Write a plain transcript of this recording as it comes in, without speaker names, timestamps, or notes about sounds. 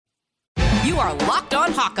You are Locked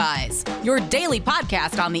On Hawkeyes, your daily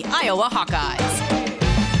podcast on the Iowa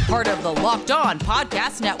Hawkeyes. Part of the Locked On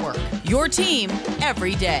Podcast Network, your team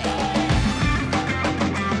every day.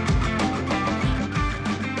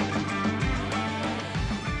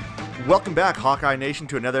 Welcome back, Hawkeye Nation,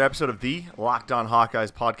 to another episode of the Locked On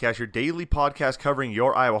Hawkeyes podcast, your daily podcast covering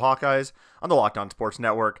your Iowa Hawkeyes on the Locked On Sports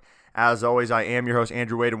Network. As always, I am your host,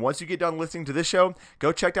 Andrew Wade, and once you get done listening to this show,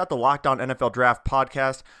 go check out the Locked On NFL Draft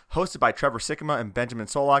podcast, hosted by Trevor Sikkema and Benjamin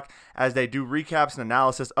Solak, as they do recaps and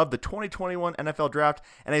analysis of the 2021 NFL Draft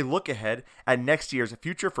and a look ahead at next year's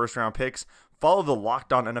future first-round picks. Follow the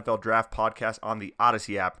Locked On NFL Draft podcast on the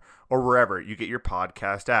Odyssey app or wherever you get your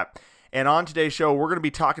podcast app. And on today's show, we're going to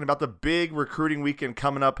be talking about the big recruiting weekend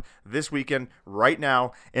coming up this weekend right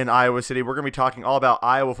now in Iowa City. We're going to be talking all about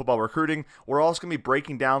Iowa football recruiting. We're also going to be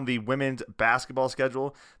breaking down the women's basketball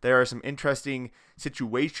schedule. There are some interesting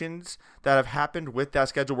situations that have happened with that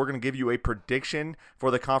schedule. We're going to give you a prediction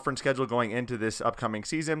for the conference schedule going into this upcoming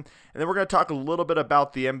season. And then we're going to talk a little bit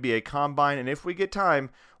about the NBA Combine. And if we get time,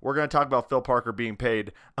 we're going to talk about Phil Parker being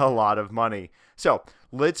paid a lot of money. So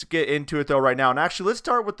let's get into it, though, right now. And actually, let's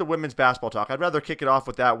start with the women's basketball talk. I'd rather kick it off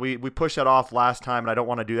with that. We pushed that off last time, and I don't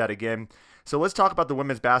want to do that again. So let's talk about the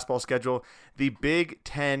women's basketball schedule. The Big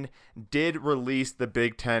Ten did release the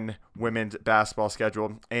Big Ten women's basketball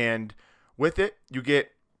schedule. And with it, you get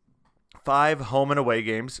 5 home and away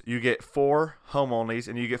games. You get 4 home-onlys,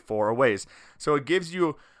 and you get 4 aways. So it gives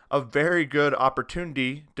you a very good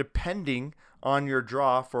opportunity, depending on your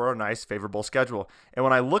draw, for a nice, favorable schedule. And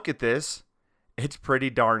when I look at this, it's pretty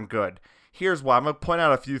darn good. Here's why. I'm going to point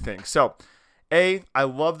out a few things. So, I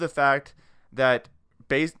love the fact that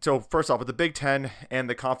first off, with the Big Ten and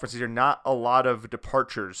the conferences, there are not a lot of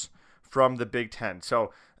departures from the Big Ten.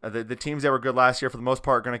 So, the teams that were good last year, for the most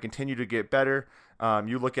part, are going to continue to get better.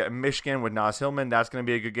 You look at Michigan with Naz Hillman, that's going to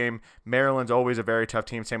be a good game. Maryland's always a very tough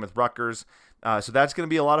team, same with Rutgers. So that's going to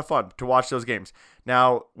be a lot of fun to watch those games.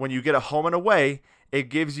 Now, when you get a home and away, it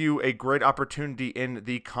gives you a great opportunity in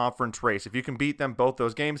the conference race. If you can beat them both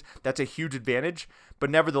those games, that's a huge advantage. But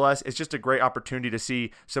nevertheless, it's just a great opportunity to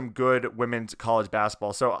see some good women's college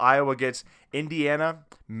basketball. So Iowa gets Indiana,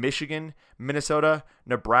 Michigan, Minnesota,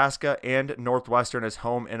 Nebraska, and Northwestern as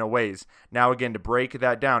home and aways. Now again, to break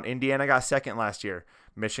that down, Indiana got 2nd last year,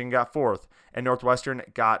 Michigan got 4th, and Northwestern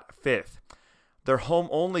got 5th. Their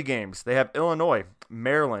home-only games, they have Illinois,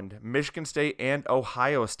 Maryland, Michigan State, and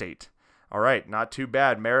Ohio State. All right, not too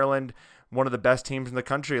bad. Maryland, one of the best teams in the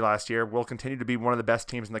country last year, will continue to be one of the best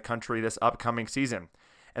teams in the country this upcoming season.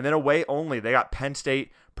 And then away only, they got Penn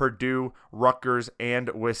State, Purdue, Rutgers, and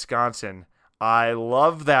Wisconsin. I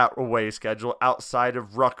love that away schedule outside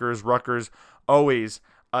of Rutgers. Rutgers, always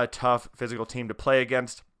a tough physical team to play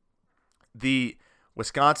against. The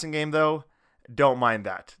Wisconsin game, though, don't mind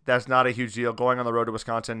that. That's not a huge deal. Going on the road to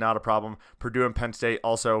Wisconsin, not a problem. Purdue and Penn State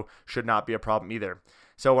also should not be a problem either.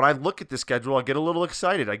 So when I look at the schedule, I get a little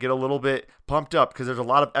excited. I get a little bit pumped up because there's a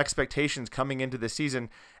lot of expectations coming into this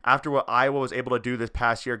season after what Iowa was able to do this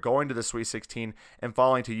past year, going to the Sweet 16 and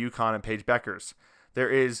falling to UConn and Paige Beckers. There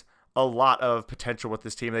is a lot of potential with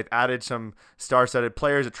this team. They've added some star-studded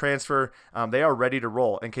players, a transfer. They are ready to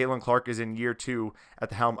roll, and Caitlin Clark is in year 2 at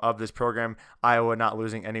the helm of this program. Iowa not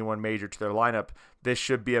losing anyone major to their lineup. This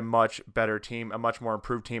should be a much better team, a much more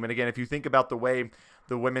improved team. And again, if you think about the way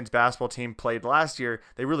the women's basketball team played last year,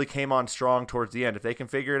 they really came on strong towards the end. If they can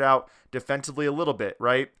figure it out defensively a little bit,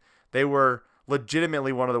 right? They were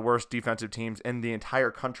legitimately one of the worst defensive teams in the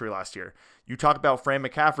entire country last year. You talk about Fran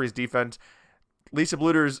McCaffrey's defense, Lisa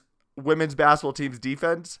Bluder's women's basketball team's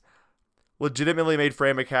defense legitimately made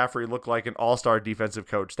Fran McCaffrey look like an all-star defensive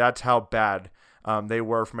coach. That's how bad they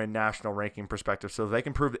were from a national ranking perspective. So they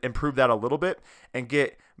can improve that a little bit and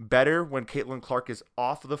get better when Caitlin Clark is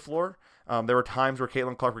off the floor. There were times where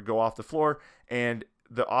Caitlin Clark would go off the floor and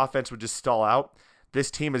the offense would just stall out. This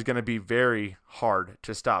team is going to be very hard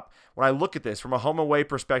to stop. When I look at this from a home away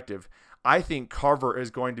perspective, I think Carver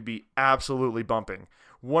is going to be absolutely bumping.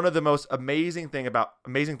 One of the most amazing things about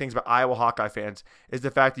Iowa Hawkeye fans is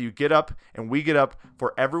the fact that you get up and we get up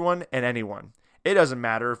for everyone and anyone. It doesn't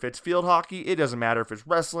matter if it's field hockey. It doesn't matter if it's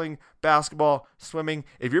wrestling, basketball, swimming.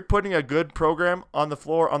 If you're putting a good program on the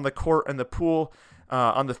floor, on the court, in the pool,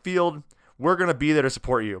 on the field, we're going to be there to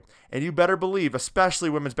support you. And you better believe,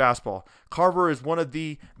 especially women's basketball, Carver is one of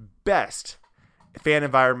the best fan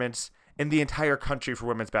environments in the entire country for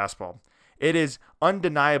women's basketball. It is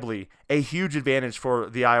undeniably a huge advantage for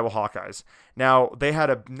the Iowa Hawkeyes. Now, they had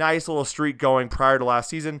a nice little streak going prior to last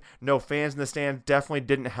season. No fans in the stands definitely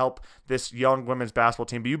didn't help this young women's basketball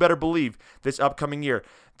team. But you better believe this upcoming year,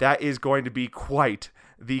 that is going to be quite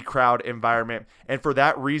the crowd environment. And for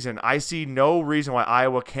that reason, I see no reason why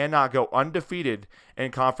Iowa cannot go undefeated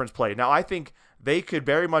in conference play. Now, I think they could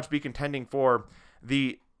very much be contending for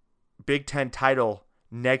the Big Ten title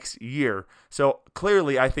next year. So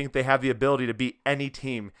clearly, I think they have the ability to beat any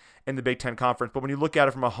team in the Big Ten Conference. But when you look at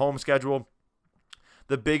it from a home schedule,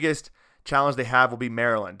 the biggest challenge they have will be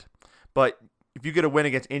Maryland. But if you get a win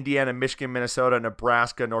against Indiana, Michigan, Minnesota,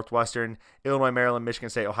 Nebraska, Northwestern, Illinois, Maryland, Michigan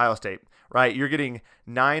State, Ohio State, right? You're getting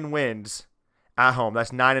 9 wins at home.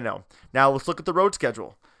 That's 9-0. Now let's look at the road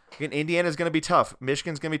schedule. Again, Indiana's going to be tough.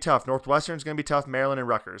 Michigan's going to be tough. Northwestern's going to be tough. Maryland and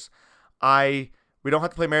Rutgers. We don't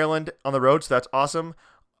have to play Maryland on the road, so that's awesome.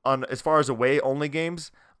 As far as away-only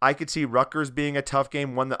games, I could see Rutgers being a tough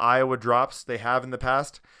game, one that Iowa drops. They have in the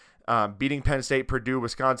past. Beating Penn State, Purdue,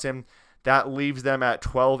 Wisconsin. That leaves them at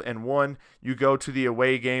 12-1. You go to the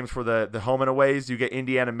away games for the home and aways. You get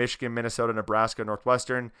Indiana, Michigan, Minnesota, Nebraska,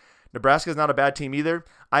 Northwestern. Nebraska's not a bad team either.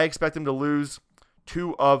 I expect them to lose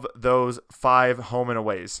 2 of those 5 home and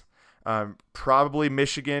aways. Probably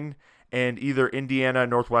Michigan and either Indiana,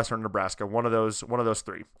 Northwestern, or Nebraska. One of those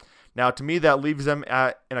 3. Now, to me, that leaves them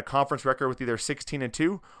in a conference record with either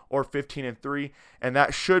 16-2 or 15-3, and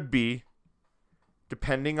that should be,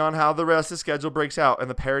 depending on how the rest of the schedule breaks out and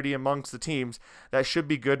the parity amongst the teams, that should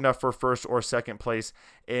be good enough for first or second place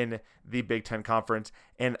in the Big Ten Conference.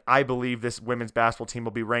 And I believe this women's basketball team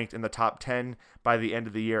will be ranked in the top 10 by the end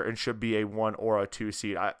of the year and should be a 1 or a 2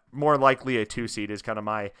 seed. More likely a 2 seed is kind of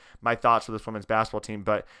my thoughts for this women's basketball team.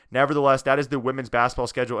 But nevertheless, that is the women's basketball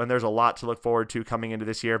schedule, and there's a lot to look forward to coming into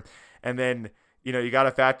this year. And then, you got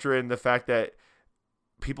to factor in the fact that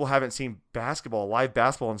people haven't seen live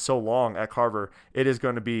basketball in so long at Carver. It is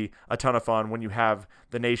going to be a ton of fun when you have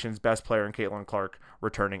the nation's best player in Caitlin Clark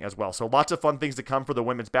returning as well. So lots of fun things to come for the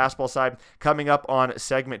women's basketball side. Coming up on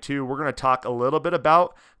segment 2, we're going to talk a little bit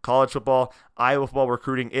about college football, Iowa football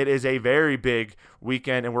recruiting. It is a very big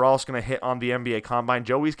weekend, and we're also going to hit on the NBA Combine.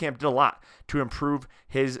 Joe Wieskamp did a lot to improve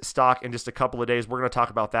his stock in just a couple of days. We're going to talk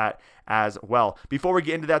about that as well. Before we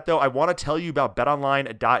get into that, though, I want to tell you about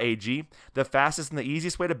betonline.ag, the fastest and the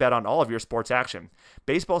easiest way to bet on all of your sports action.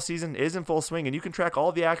 Baseball season is in full swing, and you can track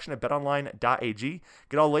all the action at betonline.ag.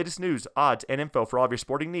 Get all the latest news, odds, and info for all of your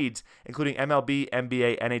sporting needs, including MLB,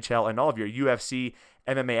 NBA, NHL, and all of your UFC,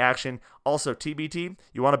 MMA action. Also, TBT,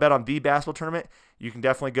 you want to bet on the basketball tournament? You can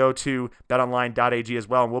definitely go to betonline.ag as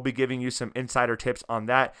well, and we'll be giving you some insider tips on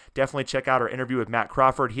that. Definitely check out our interview with Matt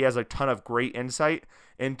Crawford. He has a ton of great insight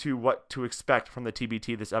into what to expect from the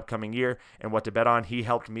TBT this upcoming year and what to bet on. He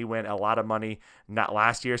helped me win a lot of money not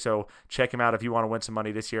last year, so check him out if you want to win some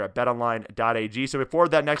money this year at betonline.ag. So before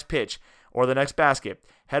that next pitch or the next basket,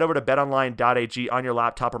 head over to betonline.ag on your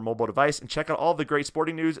laptop or mobile device and check out all the great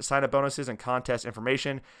sporting news, sign-up bonuses, and contest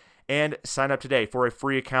information. And sign up today for a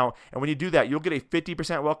free account. And when you do that, you'll get a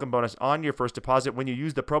 50% welcome bonus on your first deposit when you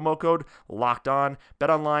use the promo code LOCKEDON.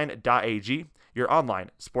 BetOnline.ag, your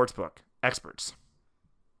online sportsbook experts.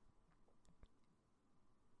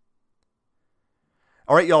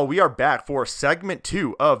 All right, y'all, we are back for segment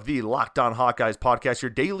 2 of the Locked On Hawkeyes podcast, your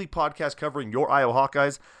daily podcast covering your Iowa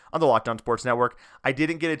Hawkeyes on the Locked On Sports Network. I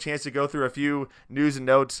didn't get a chance to go through a few news and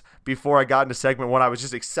notes before I got into segment 1. I was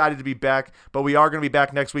just excited to be back, but we are going to be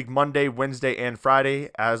back next week, Monday, Wednesday, and Friday,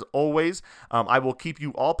 as always. I will keep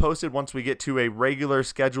you all posted once we get to a regular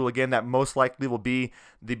schedule again. That most likely will be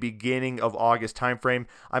the beginning of August timeframe.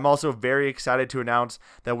 I'm also very excited to announce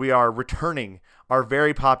that we are returning our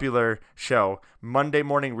very popular show, Monday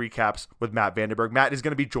Morning Recaps with Matt Vandenberg. Matt is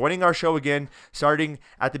going to be joining our show again starting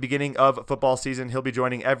at the beginning of football season. He'll be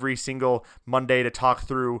joining every single Monday to talk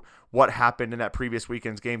through what happened in that previous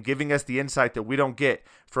weekend's game, giving us the insight that we don't get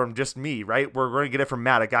from just me, right? We're going to get it from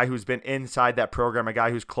Matt, a guy who's been inside that program, a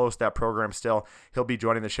guy who's close to that program still. He'll be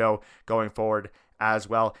joining the show going forward as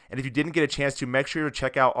well. And if you didn't get a chance to, make sure to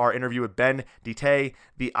check out our interview with Ben DeTay,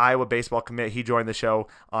 the Iowa baseball commit. He joined the show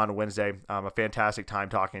on Wednesday. A fantastic time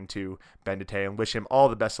talking to Ben DeTay, and wish him all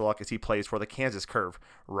the best of luck as he plays for the Kansas Curve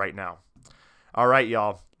right now. All right,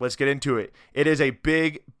 y'all, let's get into it. It is a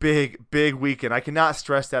big, big, big weekend. I cannot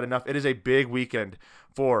stress that enough. It is a big weekend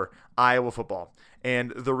for Iowa football.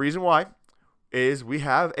 And the reason why is we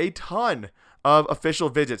have a ton of official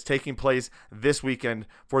visits taking place this weekend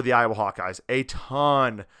for the Iowa Hawkeyes. A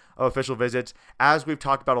ton of official visits. As we've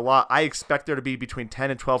talked about a lot, I expect there to be between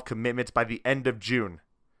 10 and 12 commitments by the end of June.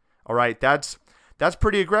 All right, that's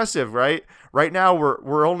pretty aggressive, right? Right now,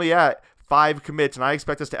 we're only at 5 commits, and I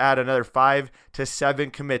expect us to add another 5 to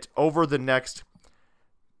 7 commits over the next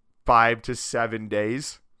 5 to 7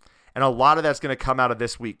 days. And a lot of that's going to come out of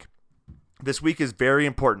this week. This week is very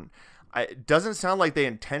important. It doesn't sound like they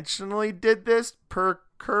intentionally did this per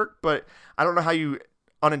Kirk, but I don't know how you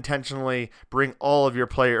unintentionally bring all of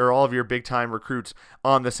your big time recruits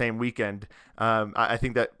on the same weekend. I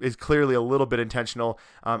think that is clearly a little bit intentional.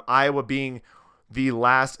 Iowa being the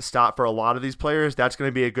last stop for a lot of these players, that's going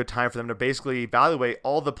to be a good time for them to basically evaluate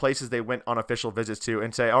all the places they went on official visits to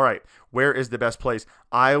and say, all right, where is the best place?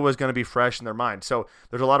 Iowa's going to be fresh in their mind. So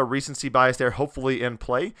there's a lot of recency bias there, hopefully in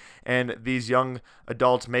play, and these young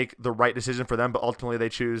adults make the right decision for them, but ultimately they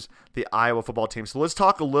choose the Iowa football team. So let's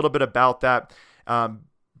talk a little bit about that.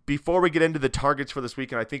 Before we get into the targets for this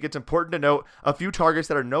weekend, I think it's important to note a few targets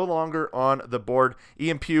that are no longer on the board.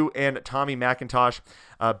 Ian Pugh and Tommy McIntosh,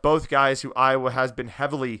 both guys who Iowa has been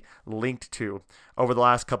heavily linked to over the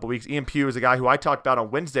last couple weeks. Ian Pugh is a guy who I talked about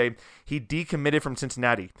on Wednesday. He decommitted from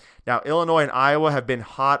Cincinnati. Now, Illinois and Iowa have been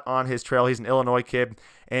hot on his trail. He's an Illinois kid,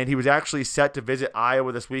 and he was actually set to visit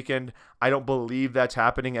Iowa this weekend. I don't believe that's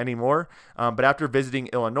happening anymore. But after visiting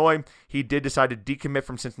Illinois, he did decide to decommit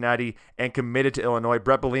from Cincinnati and committed to Illinois.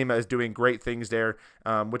 Bret Bielema is doing great things there,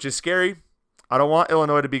 which is scary. I don't want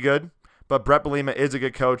Illinois to be good, but Bret Bielema is a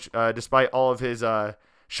good coach despite all of his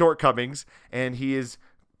shortcomings, and he is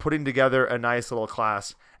putting together a nice little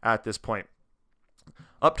class at this point.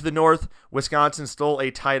 Up to the north, Wisconsin stole a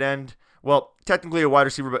tight end. Well, technically a wide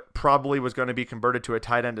receiver, but probably was going to be converted to a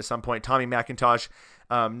tight end at some point. Tommy McIntosh,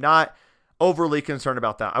 not overly concerned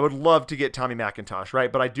about that. I would love to get Tommy McIntosh,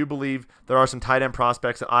 right? But I do believe there are some tight end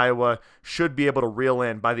prospects that Iowa should be able to reel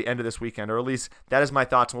in by the end of this weekend, or at least that is my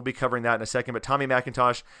thoughts, and we'll be covering that in a second. But Tommy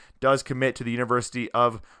McIntosh does commit to the University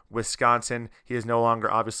of Wisconsin. He is no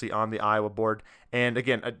longer obviously on the Iowa board. And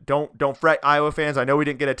again, don't fret, Iowa fans. I know we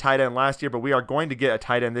didn't get a tight end last year, but we are going to get a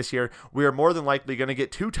tight end this year. We are more than likely going to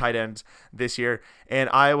get 2 tight ends this year. And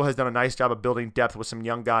Iowa has done a nice job of building depth with some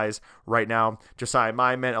young guys right now. Josiah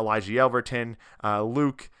Myman, Elijah Yelverton,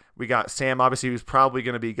 Luke. We got Sam, obviously, who's probably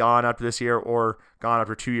going to be gone after this year or gone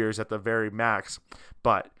after 2 years at the very max.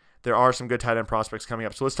 But there are some good tight end prospects coming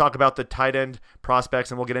up. So let's talk about the tight end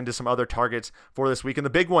prospects, and we'll get into some other targets for this week. And the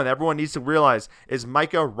big one everyone needs to realize is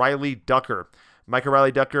Micah Riley Ducker. Micah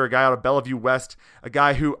Riley Ducker, a guy out of Bellevue West, a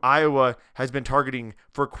guy who Iowa has been targeting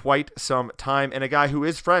for quite some time, and a guy who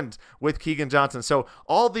is friends with Keegan Johnson. So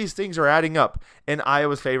all these things are adding up in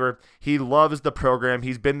Iowa's favor. He loves the program.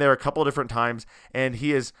 He's been there a couple different times, and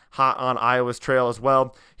he is hot on Iowa's trail as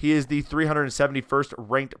well. He is the 371st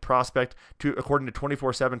ranked prospect according to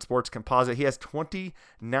 24/7 Sports Composite. He has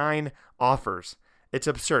 29 offers. It's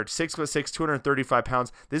absurd. 6'6", 235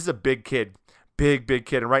 pounds. This is a big kid. Big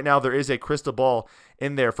kid. And right now there is a crystal ball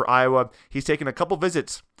in there for Iowa. He's taken a couple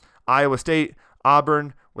visits, Iowa State,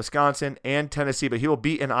 Auburn, Wisconsin, and Tennessee, but he will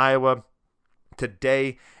be in Iowa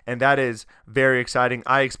today, and that is very exciting.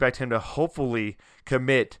 I expect him to hopefully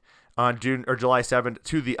commit on June or July 7th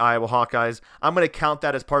to the Iowa Hawkeyes. I'm going to count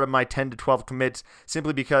that as part of my 10 to 12 commits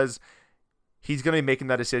simply because he's going to be making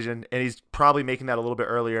that decision, and he's probably making that a little bit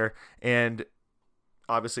earlier, and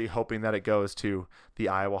obviously hoping that it goes to the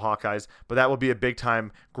Iowa Hawkeyes, but that will be a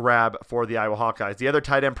big-time grab for the Iowa Hawkeyes. The other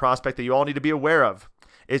tight end prospect that you all need to be aware of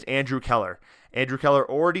is Andrew Keller. Andrew Keller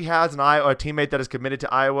already has a teammate that is committed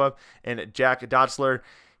to Iowa, and Jack Dotzler.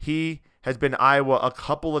 He has been Iowa a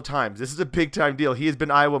couple of times. This is a big-time deal. He has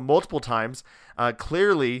been Iowa multiple times.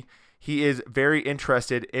 Clearly, he is very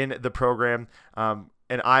interested in the program,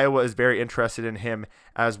 and Iowa is very interested in him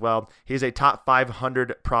as well. He's a top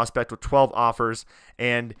 500 prospect with 12 offers,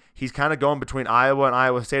 and he's kind of going between Iowa and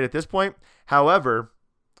Iowa State at this point. However,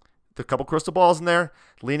 the couple crystal balls in there,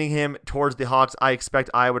 leaning him towards the Hawks. I expect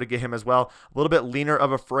Iowa to get him as well. A little bit leaner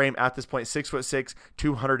of a frame at this point, 6'6",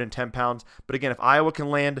 210 pounds. But again, if Iowa can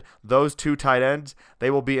land those 2 tight ends,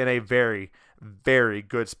 they will be in a very, very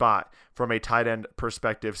good spot from a tight end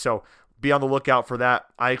perspective. So be on the lookout for that.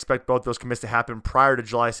 I expect both those commits to happen prior to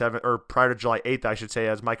July 7th, or prior to July 8th, I should say,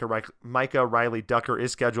 as Micah Riley Ducker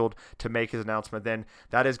is scheduled to make his announcement. Then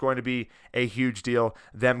that is going to be a huge deal.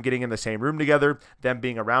 Them getting in the same room together, them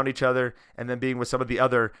being around each other, and then being with some of the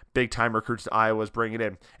other big-time recruits that Iowa is bringing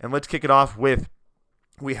in. And let's kick it off with,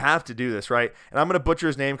 we have to do this, right? And I'm going to butcher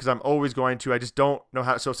his name because I'm always going to. I just don't know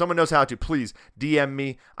how. So if someone knows how to, please DM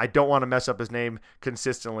me. I don't want to mess up his name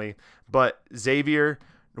consistently. But Xavier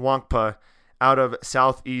Nwankpa out of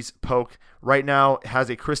Southeast Polk right now has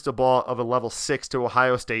a crystal ball of a level 6 to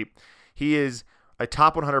Ohio State. He is a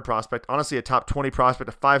top 100 prospect, honestly a top 20 prospect,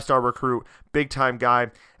 a 5-star recruit, big-time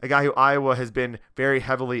guy, a guy who Iowa has been very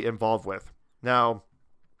heavily involved with. Now,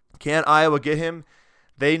 can Iowa get him?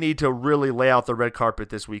 They need to really lay out the red carpet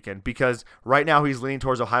this weekend because right now he's leaning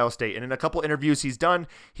towards Ohio State. And in a couple interviews he's done,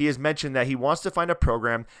 he has mentioned that he wants to find a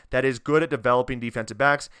program that is good at developing defensive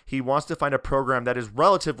backs. He wants to find a program that is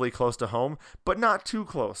relatively close to home, but not too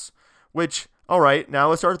close. Which, all right, now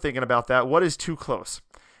let's start thinking about that. What is too close?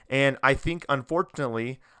 And I think,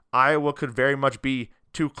 unfortunately, Iowa could very much be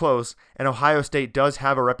too close, and Ohio State does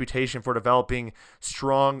have a reputation for developing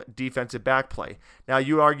strong defensive back play. Now,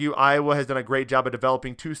 you argue Iowa has done a great job of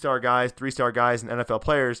developing 2-star guys, 3-star guys, and NFL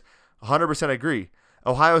players. 100% agree.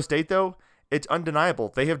 Ohio State, though, it's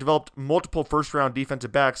undeniable. They have developed multiple first-round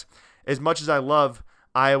defensive backs. As much as I love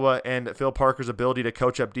Iowa and Phil Parker's ability to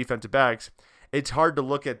coach up defensive backs, it's hard to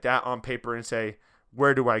look at that on paper and say,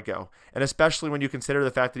 where do I go? And especially when you consider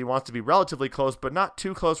the fact that he wants to be relatively close, but not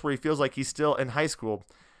too close where he feels like he's still in high school.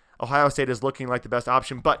 Ohio State is looking like the best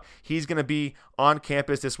option, but he's going to be on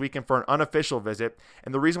campus this weekend for an unofficial visit.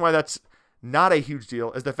 And the reason why that's not a huge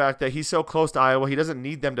deal is the fact that he's so close to Iowa, he doesn't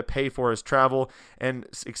need them to pay for his travel and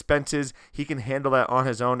expenses. He can handle that on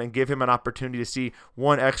his own and give him an opportunity to see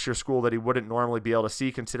one extra school that he wouldn't normally be able to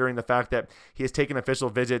see, considering the fact that he has taken official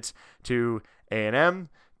visits to A&M,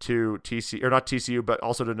 to TCU, or not TCU, but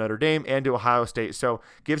also to Notre Dame and to Ohio State. So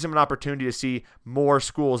gives him an opportunity to see more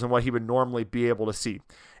schools than what he would normally be able to see.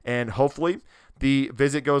 And hopefully the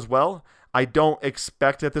visit goes well. I don't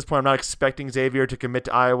expect at this point, I'm not expecting Xavier to commit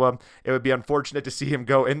to Iowa. It would be unfortunate to see him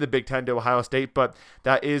go in the Big Ten to Ohio State, but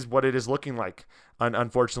that is what it is looking like,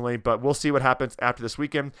 unfortunately. But we'll see what happens after this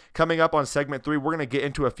weekend. Coming up on segment 3, we're going to get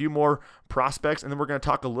into a few more prospects, and then we're going to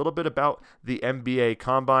talk a little bit about the NBA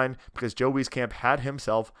Combine, because Joe Wieskamp had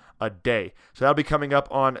himself a day. So that'll be coming up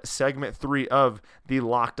on segment 3 of the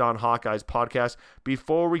Locked On Hawkeyes podcast.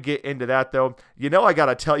 Before we get into that, though, I got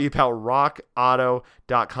to tell you about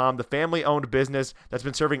RockAuto.com, the family-owned business that's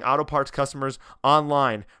been serving auto parts customers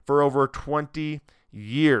online for over 20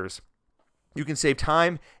 years. You can save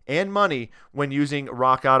time and money when using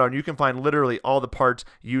Rock Auto, and you can find literally all the parts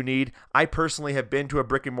you need. I personally have been to a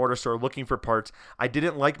brick and mortar store looking for parts. I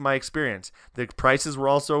didn't like my experience. The prices were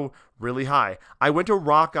also really high. I went to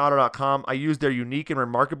rockauto.com. I used their unique and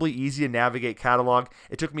remarkably easy to navigate catalog.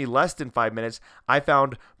 It took me less than 5 minutes. I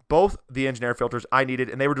found both the engine air filters I needed,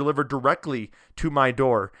 and they were delivered directly to my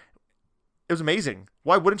door. It was amazing.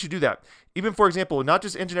 Why wouldn't you do that? Even, for example, not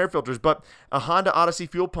just engine air filters, but a Honda Odyssey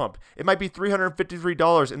fuel pump. It might be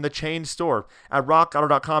 $353 in the chain store. At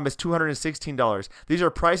rockauto.com, it's $216. These are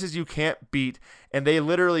prices you can't beat, and they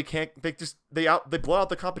literally can't. They blow out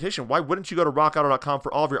the competition. Why wouldn't you go to rockauto.com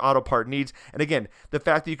for all of your auto part needs? And again, the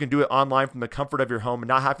fact that you can do it online from the comfort of your home and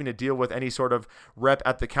not having to deal with any sort of rep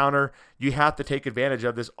at the counter, you have to take advantage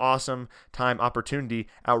of this awesome time opportunity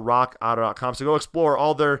at rockauto.com. So go explore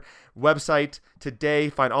all their website today.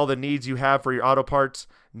 Find all the needs you have for your auto parts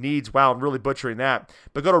needs. Wow, I'm really butchering that.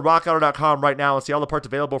 But go to rockauto.com right now and see all the parts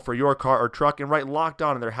available for your car or truck, and write Locked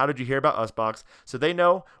On in their How Did You Hear About Us box so they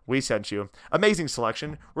know we sent you. Amazing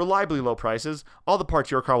selection, reliably low prices, all the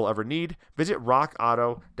parts your car will ever need. Visit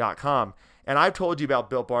rockauto.com. And I've told you about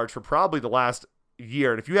Built Bars for probably the last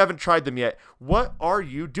year, and if you haven't tried them yet, what are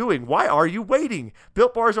you doing? Why are you waiting?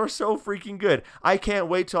 Built Bars are so freaking good. I can't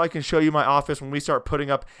wait till I can show you my office when we start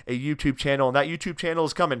putting up a YouTube channel, and that YouTube channel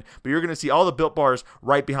is coming, but you're going to see all the Built Bars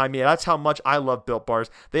right behind me. That's how much I love Built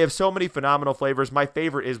Bars. They have so many phenomenal flavors. My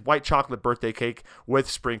favorite is white chocolate birthday cake with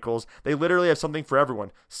sprinkles. They literally have something for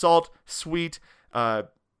everyone. Salt, sweet,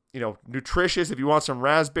 nutritious if you want some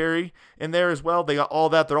raspberry in there as well. They got all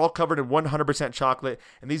that. They're all covered in 100% chocolate,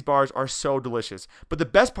 and these bars are so delicious. But the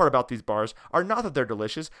best part about these bars are not that they're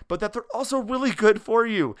delicious, but that they're also really good for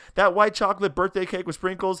you. That white chocolate birthday cake with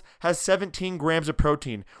sprinkles has 17 grams of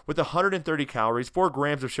protein with 130 calories, 4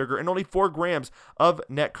 grams of sugar, and only 4 grams of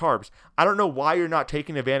net carbs. I don't know why you're not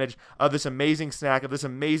taking advantage of this amazing snack, of this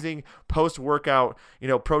amazing post-workout,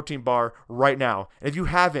 protein bar right now. And if you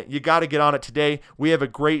haven't, you got to get on it today. We have a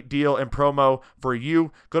great deal and promo for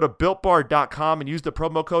you. Go to builtbar.com and use the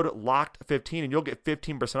promo code LOCKED15 and you'll get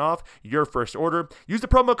 15% off your first order. Use the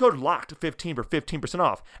promo code LOCKED15 for 15%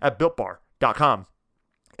 off at builtbar.com.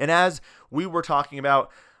 And as we were talking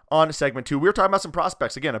about on segment 2, we were talking about some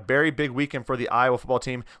prospects. Again, a very big weekend for the Iowa football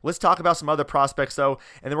team. Let's talk about some other prospects, though,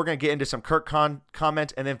 and then we're going to get into some Kirk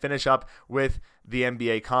comment and then finish up with the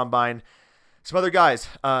NBA Combine. Some other guys.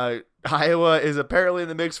 Iowa is apparently in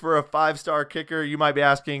the mix for a 5-star kicker. You might be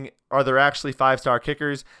asking, are there actually 5-star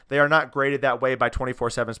kickers? They are not graded that way by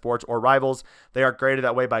 24/7 Sports or Rivals. They are graded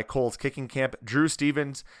that way by Cole's Kicking Camp. Drew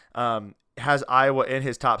Stevens has Iowa in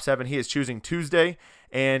his top 7. He is choosing Tuesday,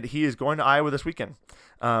 and he is going to Iowa this weekend.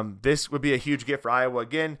 This would be a huge get for Iowa.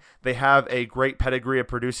 Again, they have a great pedigree of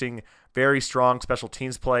producing very strong special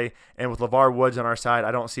teams play, and with LeVar Woods on our side,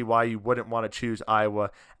 I don't see why you wouldn't want to choose Iowa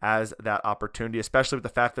as that opportunity, especially with the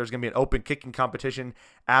fact there's going to be an open kicking competition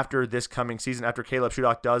after this coming season. After Caleb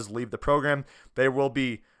Shudock does leave the program, there will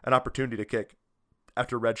be an opportunity to kick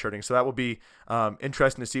after redshirting, so that will be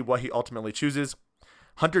interesting to see what he ultimately chooses.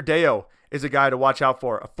 Hunter Deo is a guy to watch out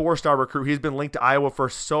for, a 4-star recruit. He's been linked to Iowa for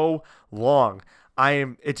so long.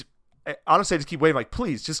 Honestly, I just keep waiting, like,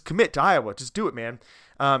 please just commit to Iowa. Just do it, man.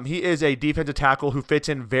 He is a defensive tackle who fits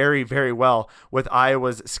in very, very well with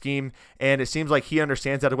Iowa's scheme, and it seems like he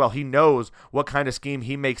understands that as well. He knows what kind of scheme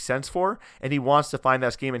he makes sense for, and he wants to find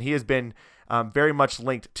that scheme, and he has been very much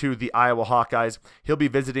linked to the Iowa Hawkeyes. He'll be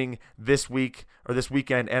visiting this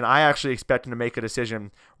weekend, and I actually expect him to make a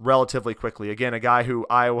decision relatively quickly. Again, a guy who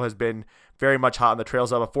Iowa has been very much hot on the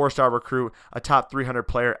trails of, a 4-star recruit, a top 300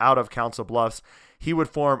 player out of Council Bluffs. He would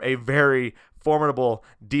form a very formidable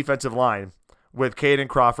defensive line with Caden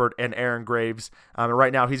Crawford and Aaron Graves. And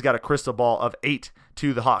right now he's got a crystal ball of 8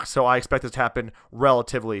 to the Hawks, so I expect this to happen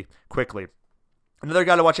relatively quickly. Another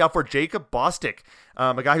guy to watch out for, Jacob Bostic,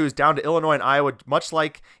 a guy who is down to Illinois and Iowa, much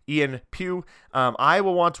like Ian Pugh.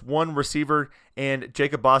 Iowa wants one receiver, and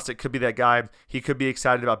Jacob Bostic could be that guy. He could be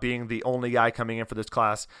excited about being the only guy coming in for this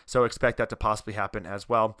class, so expect that to possibly happen as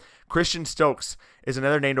well. Christian Stokes is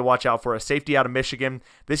another name to watch out for, a safety out of Michigan.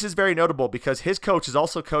 This is very notable because his coach has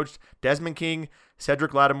also coached Desmond King,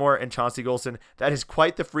 Cedric Lattimore, and Chauncey Golson. That is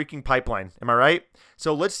quite the freaking pipeline. Am I right?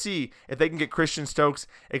 So let's see if they can get Christian Stokes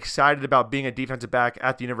excited about being a defensive back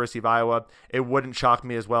at the University of Iowa. It wouldn't shock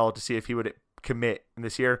me as well to see if he would commit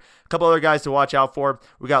this year. A couple other guys to watch out for.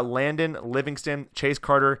 We got Landon Livingston, Chase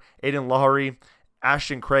Carter, Aiden Lahari,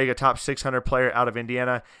 Ashton Craig, a top 600 player out of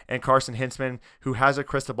Indiana, and Carson Hintzman, who has a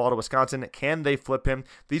crystal ball to Wisconsin. Can they flip him?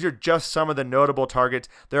 These are just some of the notable targets.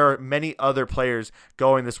 There are many other players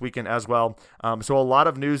going this weekend as well. So a lot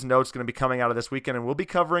of news and notes going to be coming out of this weekend, and we'll be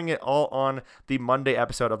covering it all on the Monday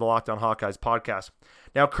episode of the Locked On Hawkeyes podcast.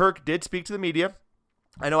 Now, Kirk did speak to the media.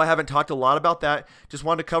 I know I haven't talked a lot about that. Just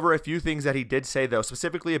wanted to cover a few things that he did say, though,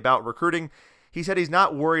 specifically about recruiting. He said he's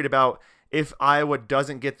not worried about if Iowa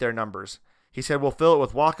doesn't get their numbers. He said we'll fill it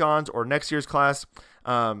with walk-ons or next year's class.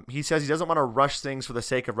 He says he doesn't want to rush things for the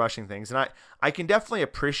sake of rushing things. And I can definitely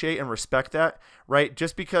appreciate and respect that, right?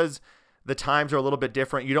 Just because the times are a little bit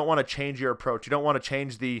different, you don't want to change your approach. You don't want to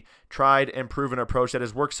change the tried and proven approach that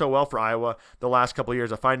has worked so well for Iowa the last couple of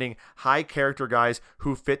years of finding high-character guys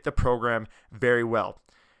who fit the program very well.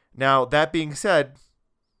 Now, that being said,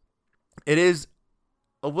 it is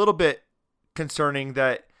a little bit concerning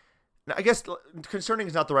that, I guess concerning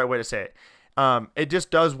is not the right way to say it. It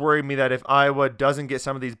just does worry me that if Iowa doesn't get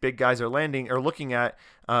some of these big guys they're landing or looking at,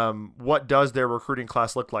 what does their recruiting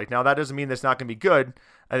class look like? Now, that doesn't mean that it's not going to be good.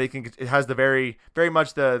 I think it has the very, very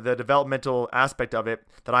much the developmental aspect of it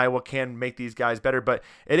that Iowa can make these guys better. But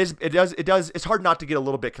it's hard not to get a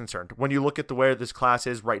little bit concerned when you look at where this class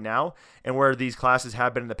is right now and where these classes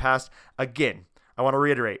have been in the past. Again, I want to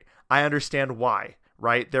reiterate, I understand why.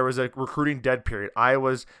 Right? There was a recruiting dead period.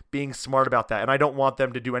 Iowa's being smart about that, and I don't want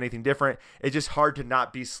them to do anything different. It's just hard to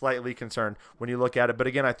not be slightly concerned when you look at it. But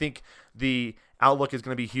again, I think the outlook is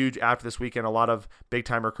going to be huge after this weekend. A lot of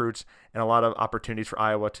big-time recruits and a lot of opportunities for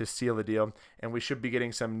Iowa to seal the deal. And we should be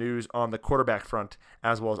getting some news on the quarterback front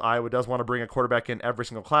as well, as Iowa does want to bring a quarterback in every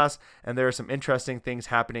single class, and there are some interesting things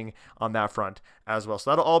happening on that front as well. So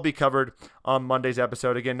that'll all be covered on Monday's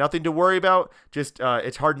episode. Again, nothing to worry about. Just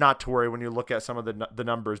it's hard not to worry when you look at some of the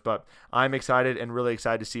numbers, but I'm excited and really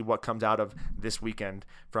excited to see what comes out of this weekend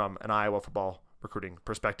from an Iowa football recruiting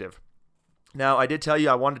perspective. Now, I did tell you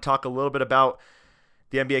I wanted to talk a little bit about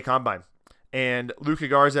the NBA Combine, and Luka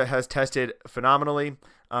Garza has tested phenomenally.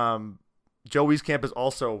 Joe Wieskamp has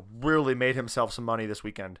also really made himself some money this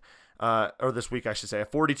weekend, or this week, I should say, a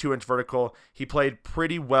 42-inch vertical. He played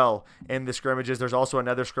pretty well in the scrimmages. There's also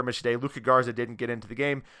another scrimmage today. Luka Garza didn't get into the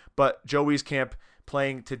game, but Joe Wieskamp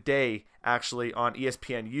playing today actually on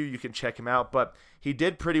ESPNU. You can check him out, but he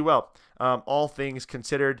did pretty well. All things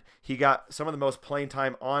considered, he got some of the most playing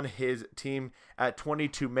time on his team at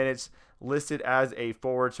 22 minutes, listed as a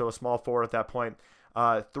forward, so a small forward at that point.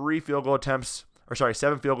 7 field goal attempts,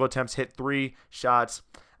 hit 3 shots,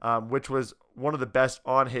 which was one of the best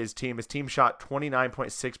on his team. His team shot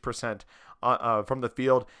 29.6% from the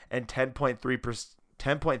field and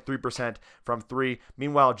 10.3% from 3.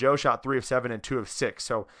 Meanwhile, Joe shot 3 of 7 and 2 of 6.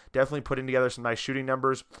 So definitely putting together some nice shooting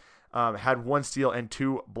numbers. Had 1 steal and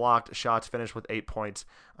 2 blocked shots, finished with 8 points,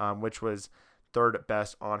 which was third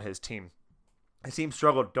best on his team. His team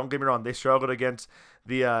struggled. Don't get me wrong. They struggled against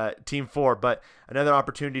the Team 4, but another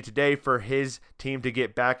opportunity today for his team to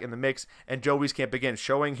get back in the mix. And Joe Wieskamp, again,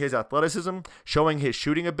 showing his athleticism, showing his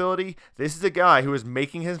shooting ability. This is a guy who is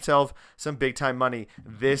making himself some big-time money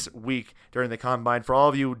this week during the Combine. For all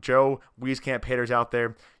of you Joe Wieskamp haters out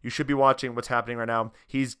there, you should be watching what's happening right now.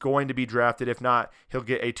 He's going to be drafted. If not, he'll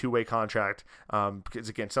get a 2-way contract. Because,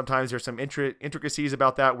 again, sometimes there's some intricacies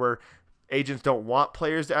about that where agents don't want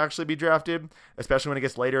players to actually be drafted, especially when it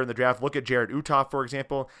gets later in the draft. Look at Jared Uthoff, for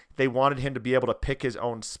example. They wanted him to be able to pick his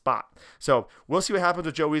own spot. So we'll see what happens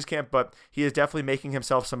with Joe Wieskamp, but he is definitely making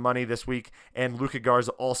himself some money this week, and Luka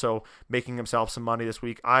Garza also making himself some money this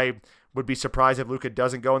week. I would be surprised if Luka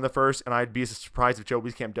doesn't go in the first, and I'd be surprised if Joe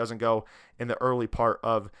Wieskamp doesn't go in the early part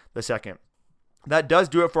of the second. That does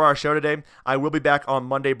do it for our show today. I will be back on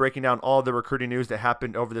Monday breaking down all the recruiting news that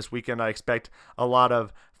happened over this weekend. I expect a lot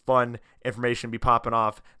of fun information to be popping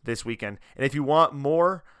off this weekend. And if you want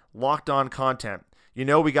more Locked On content, you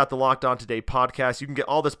know we got the Locked On Today podcast. You can get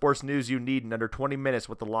all the sports news you need in under 20 minutes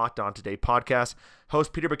with the Locked On Today podcast.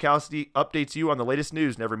 Host Peter Bukowski updates you on the latest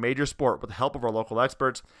news in every major sport with the help of our local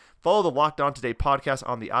experts. Follow the Locked On Today podcast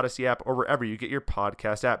on the Odyssey app or wherever you get your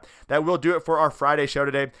podcast app. That will do it for our Friday show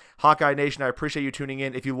today. Hawkeye Nation, I appreciate you tuning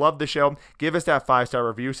in. If you love the show, give us that 5-star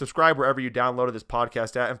review. Subscribe wherever you downloaded this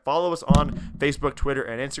podcast at, and follow us on Facebook, Twitter,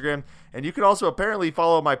 and Instagram. And you can also apparently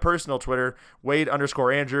follow my personal Twitter,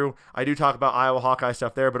 Wade_Andrew. I do talk about Iowa Hawkeye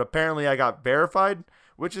stuff there, but apparently I got verified,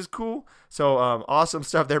 which is cool. So awesome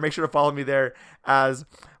stuff there. Make sure to follow me there as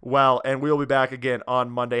well. And we'll be back again on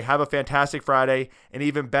Monday. Have a fantastic Friday, an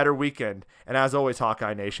even better weekend. And as always,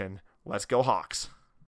 Hawkeye Nation, let's go Hawks.